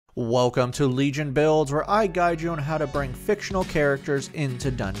Welcome to Legion Builds, where I guide you on how to bring fictional characters into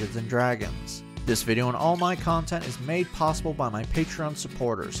Dungeons & Dragons. This video and all my content is made possible by my Patreon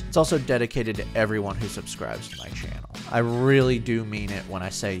supporters. It's also dedicated to everyone who subscribes to my channel. I really do mean it when I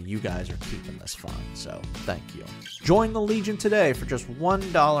say you guys are keeping this fun, so thank you. Join the Legion today for just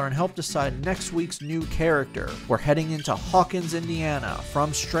 $1 and help decide next week's new character. We're heading into Hawkins, Indiana.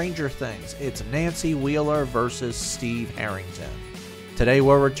 From Stranger Things, it's Nancy Wheeler versus Steve Harrington. Today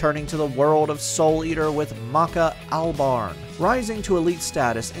we're returning to the world of Soul Eater with Maka Albarn. Rising to elite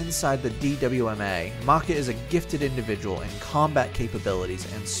status inside the DWMA, Maka is a gifted individual in combat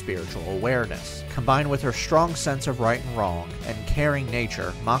capabilities and spiritual awareness. Combined with her strong sense of right and wrong and caring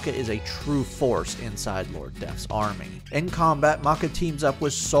nature, Maka is a true force inside Lord Death's army. In combat, Maka teams up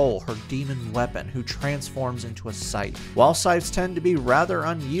with Soul, her demon weapon, who transforms into a scythe. While scythes tend to be rather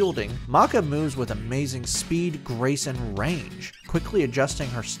unyielding, Maka moves with amazing speed, grace, and range, quickly adjusting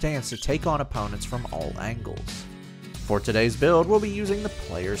her stance to take on opponents from all angles. For today's build, we'll be using the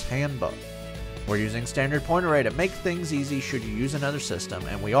Player's Handbook. We're using standard point array to make things easy should you use another system,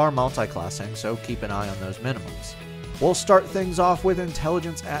 and we are multi-classing, so keep an eye on those minimums. We'll start things off with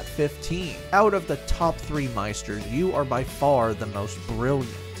intelligence at 15. Out of the top 3 Meisters, you are by far the most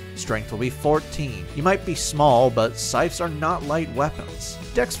brilliant. Strength will be 14. You might be small, but scythes are not light weapons.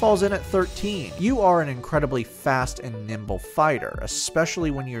 Dex falls in at 13. You are an incredibly fast and nimble fighter,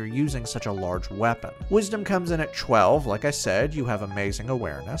 especially when you're using such a large weapon. Wisdom comes in at 12. Like I said, you have amazing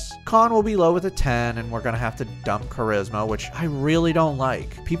awareness. Con will be low with a 10, and we're gonna have to dump charisma, which I really don't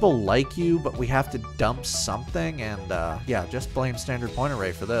like. People like you, but we have to dump something, and yeah, just blame standard point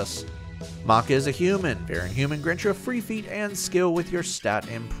array for this. Maka is a human. Varying human grants you a free feat and skill with your stat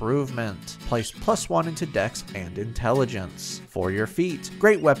improvement. Place +1 into Dex and Intelligence. For your feat,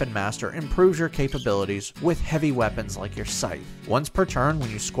 Great Weapon Master improves your capabilities with heavy weapons like your scythe. Once per turn, when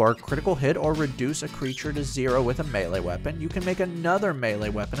you score a critical hit or reduce a creature to 0 with a melee weapon, you can make another melee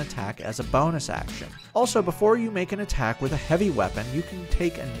weapon attack as a bonus action. Also, before you make an attack with a heavy weapon, you can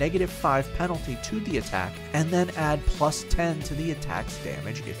take a -5 penalty to the attack and then add +10 to the attack's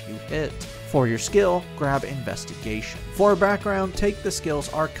damage if you hit. For your skill, grab Investigation. For background, take the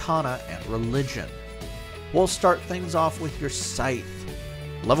skills Arcana and Religion. We'll start things off with your Scythe.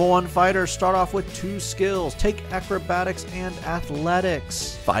 Level 1 fighters start off with 2 skills. Take Acrobatics and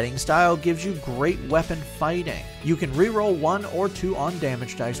Athletics. Fighting style gives you great weapon fighting. You can reroll 1 or 2 on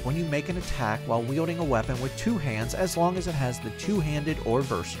damage dice when you make an attack while wielding a weapon with 2 hands, as long as it has the two-handed or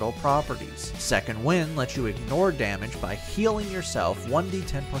versatile properties. Second Wind lets you ignore damage by healing yourself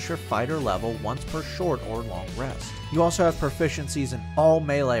 1d10 plus your fighter level once per short or long rest. You also have proficiencies in all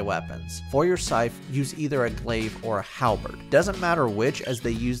melee weapons. For your scythe, use either a glaive or a halberd. Doesn't matter which, as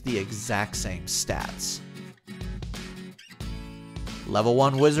they use the exact same stats. Level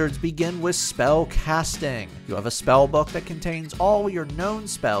 1 wizards begin with spell casting. You have a spell book that contains all your known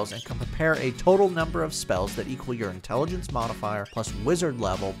spells and can prepare a total number of spells that equal your intelligence modifier plus wizard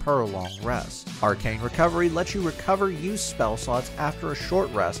level per long rest. Arcane recovery lets you recover used spell slots after a short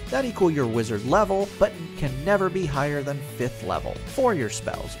rest that equal your wizard level, but can never be higher than 5th level. For your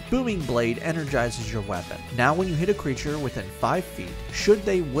spells, Booming Blade energizes your weapon. Now when you hit a creature within 5 feet, should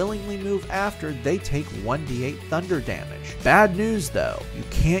they willingly move after, they take 1d8 thunder damage. Bad news though, you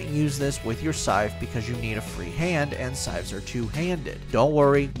can't use this with your scythe because you need a free hand and scythes are two-handed. Don't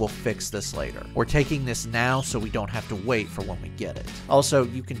worry, we'll fix this later. We're taking this now so we don't have to wait for when we get it. Also,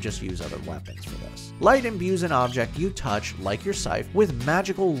 you can just use other weapons for this. Light imbues an object you touch, like your scythe, with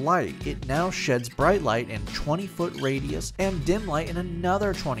magical light. It now sheds bright light in 20-foot radius and dim light in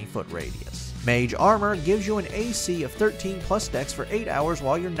another 20-foot radius. Mage Armor gives you an AC of 13 plus Dex for 8 hours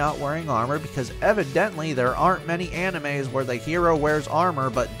while you're not wearing armor, because evidently there aren't many animes where the hero wears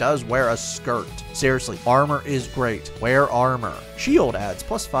armor but does wear a skirt. Seriously, armor is great. Wear armor. Shield adds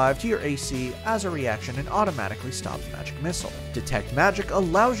 +5 to your AC as a reaction and automatically stops magic missile. Detect Magic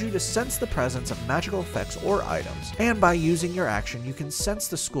allows you to sense the presence of magical effects or items, and by using your action you can sense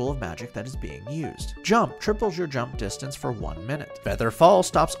the school of magic that is being used. Jump triples your jump distance for 1 minute. Feather Fall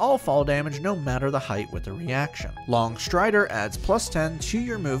stops all fall damage no matter the height with the reaction. Long Strider adds +10 to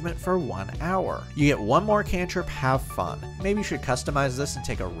your movement for 1 hour. You get 1 more cantrip, Have Fun. Maybe you should customize this and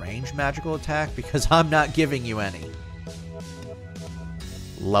take a ranged magical attack, because I'm not giving you any.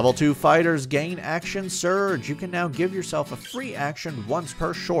 Level 2 fighters gain Action Surge. You can now give yourself a free action once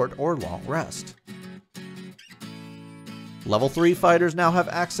per short or long rest. Level 3 fighters now have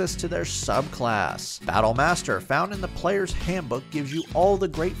access to their subclass. Battle Master, found in the Player's Handbook, gives you all the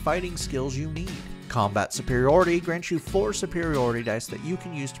great fighting skills you need. Combat Superiority grants you 4 superiority dice that you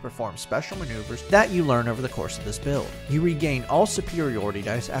can use to perform special maneuvers that you learn over the course of this build. You regain all superiority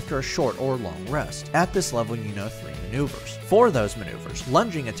dice after a short or long rest. At this level, you know 3 maneuvers. For those maneuvers,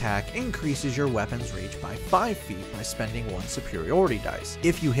 lunging attack increases your weapon's reach by 5 feet by spending 1 superiority dice.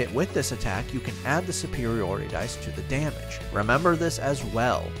 If you hit with this attack, you can add the superiority dice to the damage. Remember this as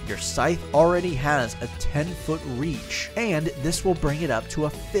well. Your scythe already has a 10-foot reach, and this will bring it up to a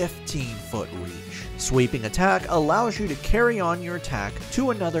 15-foot reach. Sweeping attack allows you to carry on your attack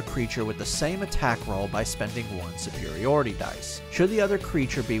to another creature with the same attack roll by spending 1 superiority dice. Should the other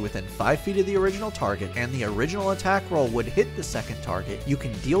creature be within 5 feet of the original target and the original attack roll would hit the second target, you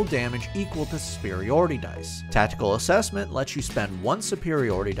can deal damage equal to superiority dice. Tactical Assessment lets you spend 1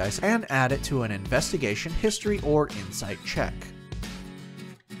 superiority dice and add it to an investigation, history, or insight check.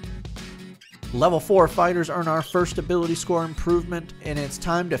 Level 4 fighters earn our first ability score improvement, and it's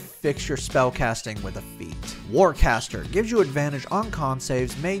time to fix your spellcasting with a feat. Warcaster gives you advantage on con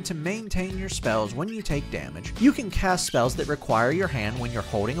saves made to maintain your spells when you take damage. You can cast spells that require your hand when you're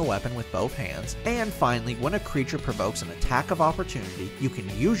holding a weapon with both hands, and finally, when a creature provokes an attack of opportunity, you can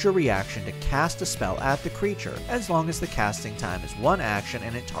use your reaction to cast a spell at the creature, as long as the casting time is 1 action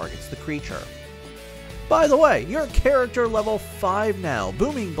and it targets the creature. By the way, you're character level 5 now.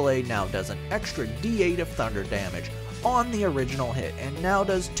 Booming Blade now does an extra d8 of thunder damage on the original hit, and now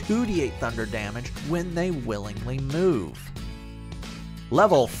does 2d8 thunder damage when they willingly move.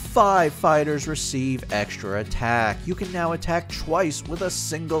 Level 5 fighters receive extra attack. You can now attack twice with a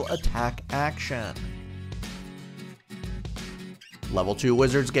single attack action. Level 2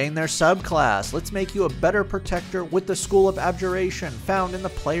 wizards gain their subclass. Let's make you a better protector with the School of Abjuration found in the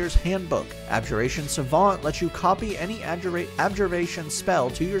player's handbook. Abjuration Savant lets you copy any abjuration spell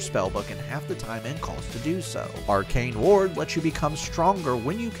to your spellbook in half the time it costs to do so. Arcane Ward lets you become stronger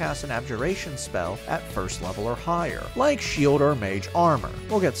when you cast an abjuration spell at first level or higher, like Shield or Mage Armor.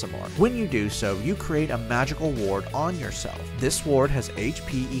 We'll get some more. When you do so, you create a magical ward on yourself. This ward has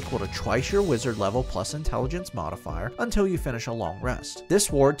HP equal to twice your wizard level plus intelligence modifier until you finish a long rest.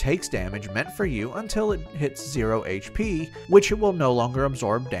 This ward takes damage meant for you until it hits 0 HP, which it will no longer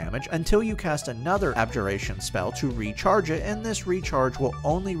absorb damage until you cast another abjuration spell to recharge it, and this recharge will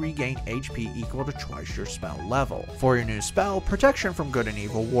only regain HP equal to twice your spell level. For your new spell, Protection from Good and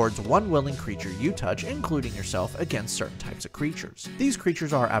Evil wards 1 willing creature you touch, including yourself, against certain types of creatures. These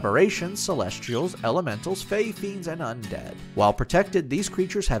creatures are aberrations, celestials, elementals, fey, fiends, and undead. While protected, these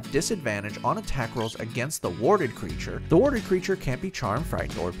creatures have disadvantage on attack rolls against the warded creature. The warded creature can't be charmed,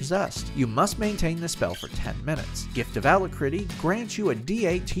 frightened, or possessed. You must maintain this spell for 10 minutes. Gift of Alacrity grants you a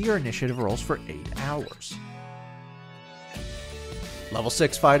d8 to your initiative rolls for 8 hours. Level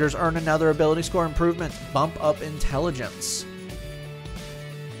 6 fighters earn another ability score improvement, Bump Up Intelligence.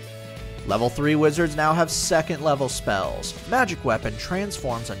 Level 3 wizards now have second level spells. Magic Weapon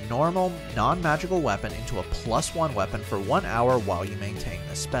transforms a normal, non-magical weapon into a +1 weapon for 1 hour while you maintain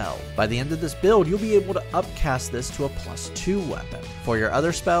the spell. By the end of this build, you'll be able to upcast this to a +2 weapon. For your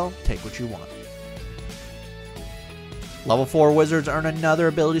other spell, take what you want. Level 4 wizards earn another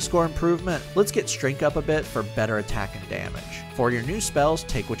ability score improvement. Let's get strength up a bit for better attack and damage. For your new spells,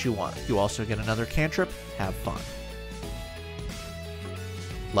 take what you want. You also get another cantrip. Have fun.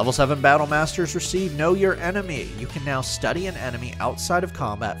 Level 7 Battle Masters receive Know Your Enemy. You can now study an enemy outside of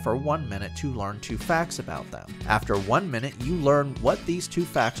combat for 1 minute to learn 2 facts about them. After 1 minute, you learn what these 2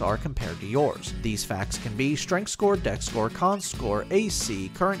 facts are compared to yours. These facts can be strength score, dex score, con score,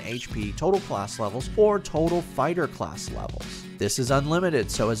 AC, current HP, total class levels, or total fighter class levels. This is unlimited,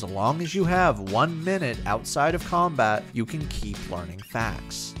 so as long as you have 1 minute outside of combat, you can keep learning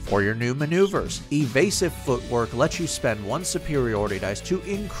facts. For your new maneuvers, Evasive Footwork lets you spend 1 superiority dice to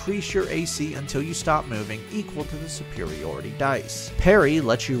increase your AC until you stop moving, equal to the superiority dice. Parry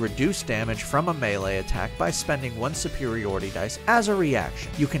lets you reduce damage from a melee attack by spending 1 superiority dice as a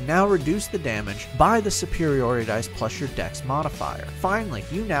reaction. You can now reduce the damage by the superiority dice plus your dex modifier. Finally,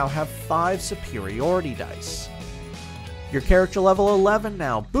 you now have 5 superiority dice. Your character level 11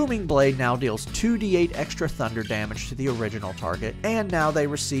 now. Booming Blade now deals 2d8 extra thunder damage to the original target, and now they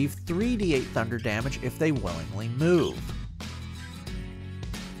receive 3d8 thunder damage if they willingly move.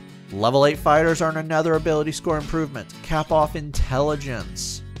 Level 8 fighters earn another ability score improvement, Cap Off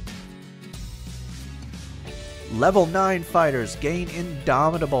Intelligence. Level 9 fighters gain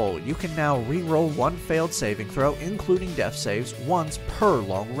Indomitable. You can now reroll 1 failed saving throw, including death saves, once per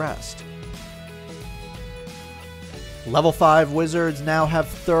long rest. Level 5 wizards now have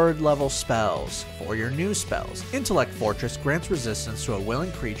 3rd level spells. For your new spells, Intellect Fortress grants resistance to a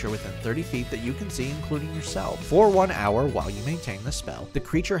willing creature within 30 feet that you can see, including yourself. For 1 hour while you maintain the spell, the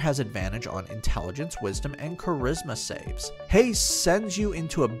creature has advantage on Intelligence, Wisdom, and Charisma saves. Haste sends you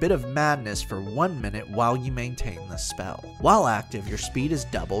into a bit of madness for 1 minute while you maintain the spell. While active, your speed is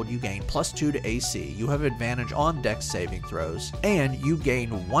doubled, you gain +2 to AC, you have advantage on Dex saving throws, and you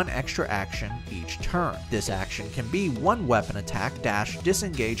gain 1 extra action each turn. This action can be 1 weapon attack, dash,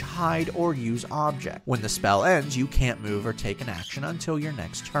 disengage, hide, or use object. When the spell ends, you can't move or take an action until your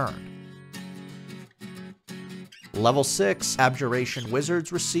next turn. Level 6 Abjuration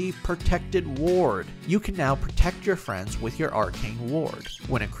Wizards receive Protected Ward. You can now protect your friends with your Arcane Ward.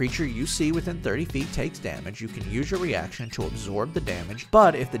 When a creature you see within 30 feet takes damage, you can use your reaction to absorb the damage,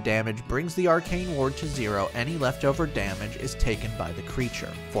 but if the damage brings the Arcane Ward to 0, any leftover damage is taken by the creature.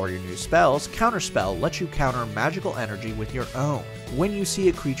 For your new spells, Counterspell lets you counter magical energy with your own. When you see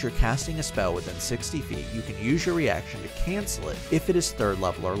a creature casting a spell within 60 feet, you can use your reaction to cancel it if it is 3rd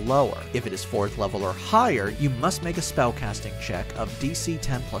level or lower. If it is 4th level or higher, you must make a spellcasting check of DC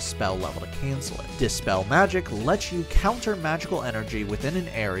 10 plus spell level to cancel it. Dispel Magic lets you counter magical energy within an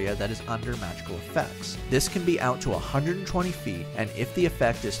area that is under magical effects. This can be out to 120 feet, and if the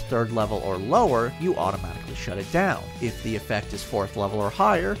effect is 3rd level or lower, you automatically shut it down. If the effect is 4th level or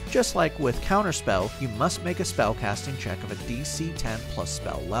higher, just like with Counterspell, you must make a spellcasting check of a DC 10 plus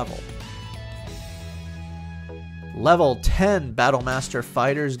spell level. Level 10 Battlemaster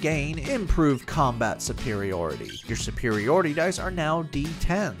fighters gain improved combat superiority. Your superiority dice are now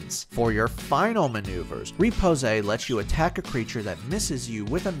D10s. For your final maneuvers, Repose lets you attack a creature that misses you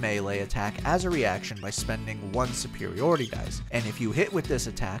with a melee attack as a reaction by spending 1 superiority dice, and if you hit with this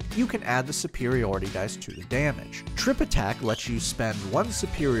attack, you can add the superiority dice to the damage. Trip Attack lets you spend 1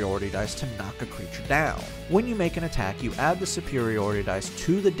 superiority dice to knock a creature down. When you make an attack, you add the superiority dice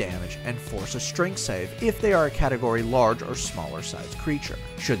to the damage and force a strength save if they are a category large or smaller sized creature.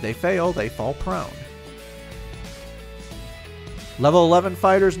 Should they fail, they fall prone. Level 11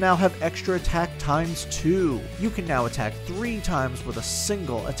 fighters now have extra attack ×2. You can now attack 3 times with a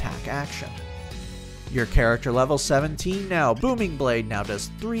single attack action. Your character level 17 now. Booming Blade now does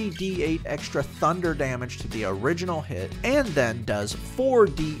 3d8 extra thunder damage to the original hit, and then does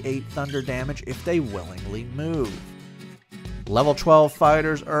 4d8 thunder damage if they willingly move. Level 12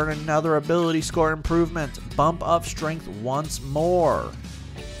 fighters earn another ability score improvement. Bump up strength once more.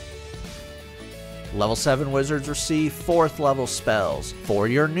 Level 7 wizards receive 4th level spells. For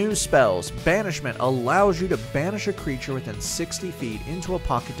your new spells, Banishment allows you to banish a creature within 60 feet into a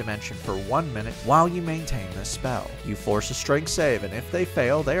pocket dimension for 1 minute while you maintain this spell. You force a strength save, and if they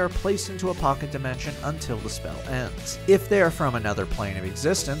fail, they are placed into a pocket dimension until the spell ends. If they are from another plane of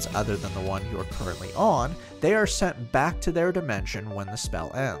existence other than the one you are currently on, they are sent back to their dimension when the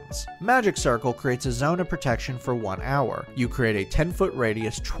spell ends. Magic Circle creates a zone of protection for 1 hour. You create a 10-foot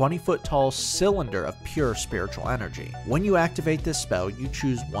radius, 20-foot tall cylinder of pure spiritual energy. When you activate this spell, you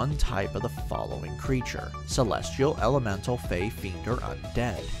choose 1 type of the following creature: Celestial, Elemental, Fey, Fiend, or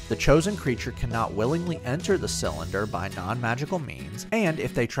Undead. The chosen creature cannot willingly enter the cylinder by non-magical means, and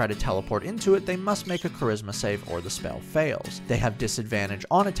if they try to teleport into it, they must make a Charisma save or the spell fails. They have disadvantage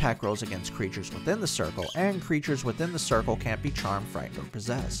on attack rolls against creatures within the circle, and creatures within the circle can't be charmed, frightened, or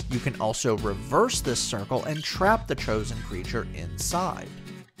possessed. You can also reverse this circle and trap the chosen creature inside.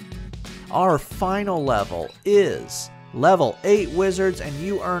 Our final level is Level 8 wizards, and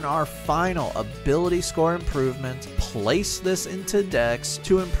you earn our final ability score improvement. Place this into Dex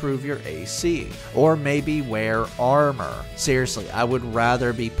to improve your AC, or maybe wear armor. Seriously, I would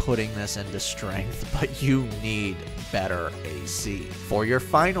rather be putting this into strength, but you need better AC. For your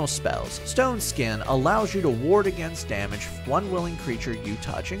final spells, Stone Skin allows you to ward against damage from 1 willing creature you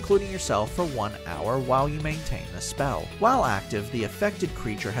touch, including yourself, for 1 hour while you maintain the spell. While active, the affected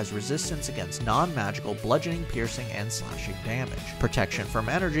creature has resistance against non-magical bludgeoning, piercing, and slashing damage. Protection from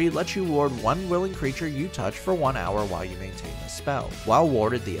Energy lets you ward 1 willing creature you touch for 1 hour while you maintain the spell. While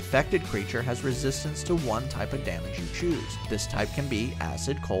warded, the affected creature has resistance to 1 type of damage you choose. This type can be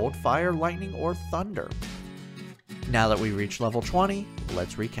Acid, Cold, Fire, Lightning, or Thunder. Now that we reach level 20,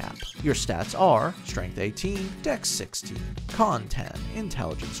 let's recap. Your stats are Strength 18, Dex 16, Con 10,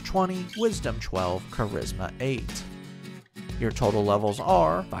 Intelligence 20, Wisdom 12, Charisma 8. Your total levels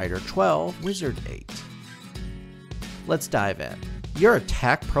are Fighter 12, Wizard 8. Let's dive in. Your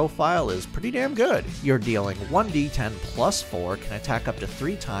attack profile is pretty damn good. You're dealing 1d10 plus 4, can attack up to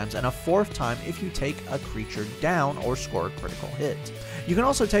 3 times, and a 4th time if you take a creature down or score a critical hit. You can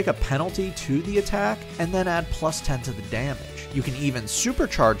also take a penalty to the attack and then add +10 to the damage. You can even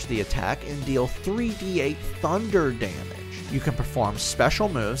supercharge the attack and deal 3d8 thunder damage. You can perform special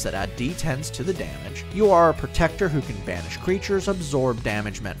moves that add d10s to the damage. You are a protector who can banish creatures, absorb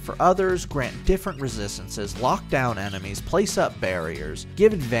damage meant for others, grant different resistances, lock down enemies, place up barriers,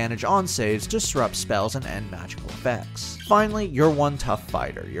 give advantage on saves, disrupt spells, and end magical effects. Finally, you're one tough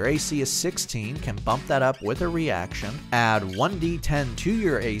fighter. Your AC is 16, can bump that up with a reaction, add 1d10 to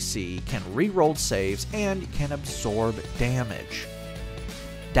your AC, can reroll saves, and can absorb damage.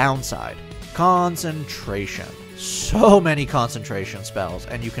 Downside: concentration. So many concentration spells,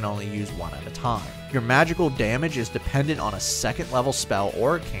 and you can only use one at a time. Your magical damage is dependent on a second level spell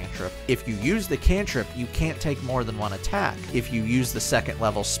or a cantrip. If you use the cantrip, you can't take more than one attack. If you use the second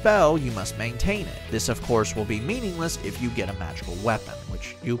level spell, you must maintain it. This of course will be meaningless if you get a magical weapon,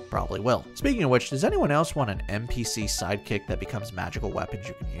 which you probably will. Speaking of which, does anyone else want an NPC sidekick that becomes magical weapons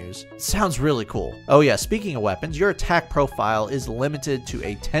you can use? Sounds really cool. Oh yeah, speaking of weapons, your attack profile is limited to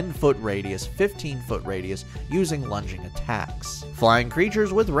a 10-foot radius, 15-foot radius, using lunging attacks. Flying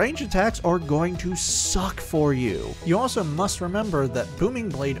creatures with range attacks are going to suck for you. You also must remember that Booming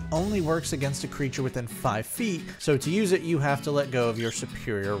Blade only works against a creature within 5 feet, so to use it you have to let go of your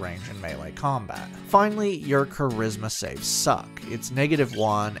superior range in melee combat. Finally, your charisma saves suck. It's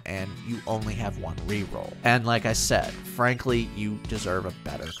 -1 and you only have one reroll. And like I said, frankly, you deserve a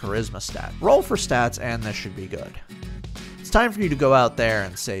better charisma stat. Roll for stats and this should be good. It's time for you to go out there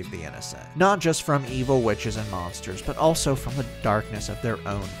and save the innocent. Not just from evil witches and monsters, but also from the darkness of their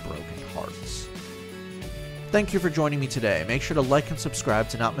own broken hearts. Thank you for joining me today. Make sure to like and subscribe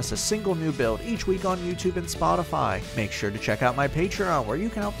to not miss a single new build each week on YouTube and Spotify. Make sure to check out my Patreon where you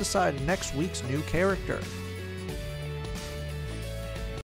can help decide next week's new character.